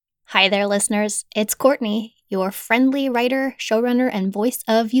Hi there, listeners. It's Courtney, your friendly writer, showrunner, and voice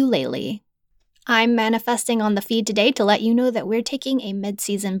of Eulalie. I'm manifesting on the feed today to let you know that we're taking a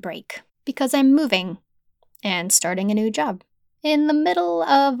mid-season break because I'm moving and starting a new job in the middle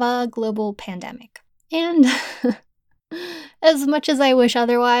of a global pandemic. And as much as I wish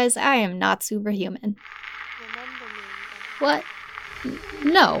otherwise, I am not superhuman. What?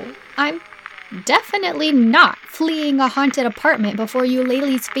 No, I'm definitely not fleeing a haunted apartment before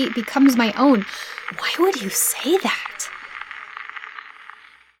Eulalie's fate becomes my own. Why would you say that?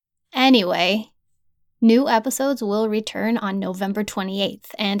 Anyway, new episodes will return on November 28th,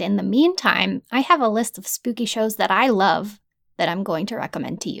 and in the meantime, I have a list of spooky shows that I love that I'm going to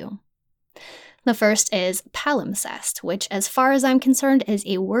recommend to you. The first is Palimpsest, which, as far as I'm concerned, is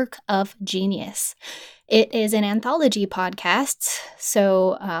a work of genius. It is an anthology podcast,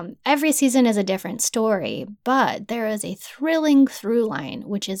 so every season is a different story, but there is a thrilling through line,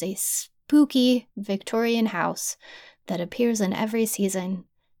 which is a spooky Victorian house that appears in every season,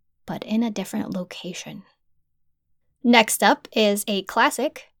 but in a different location. Next up is a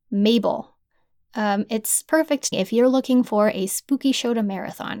classic, Mabel. It's perfect if you're looking for a spooky show to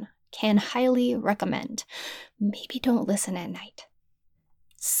marathon. Can highly recommend. Maybe don't listen at night.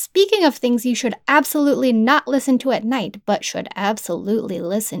 Speaking of things you should absolutely not listen to at night, but should absolutely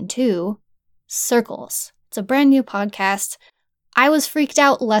listen to, Circles. It's a brand new podcast. I was freaked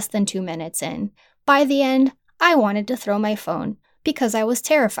out less than 2 minutes in. By the end, I wanted to throw my phone because I was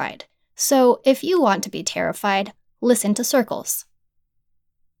terrified. So if you want to be terrified, listen to Circles.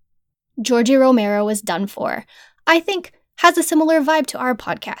 Georgie Romero is done for. I think has a similar vibe to our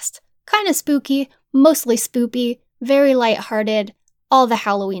podcast. Kind of spooky, mostly spoopy, very lighthearted, all the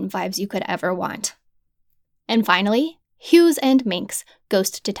Halloween vibes you could ever want. And finally, Hughes and Minx,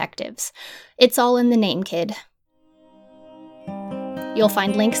 Ghost Detectives. It's all in the name, kid. You'll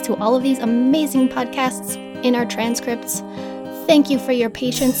find links to all of these amazing podcasts in our transcripts. Thank you for your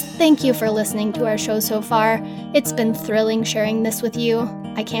patience. Thank you for listening to our show so far. It's been thrilling sharing this with you.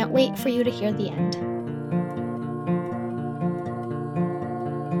 I can't wait for you to hear the end.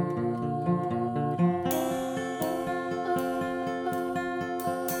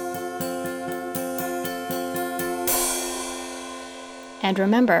 And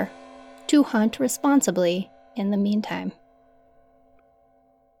remember to hunt responsibly in the meantime.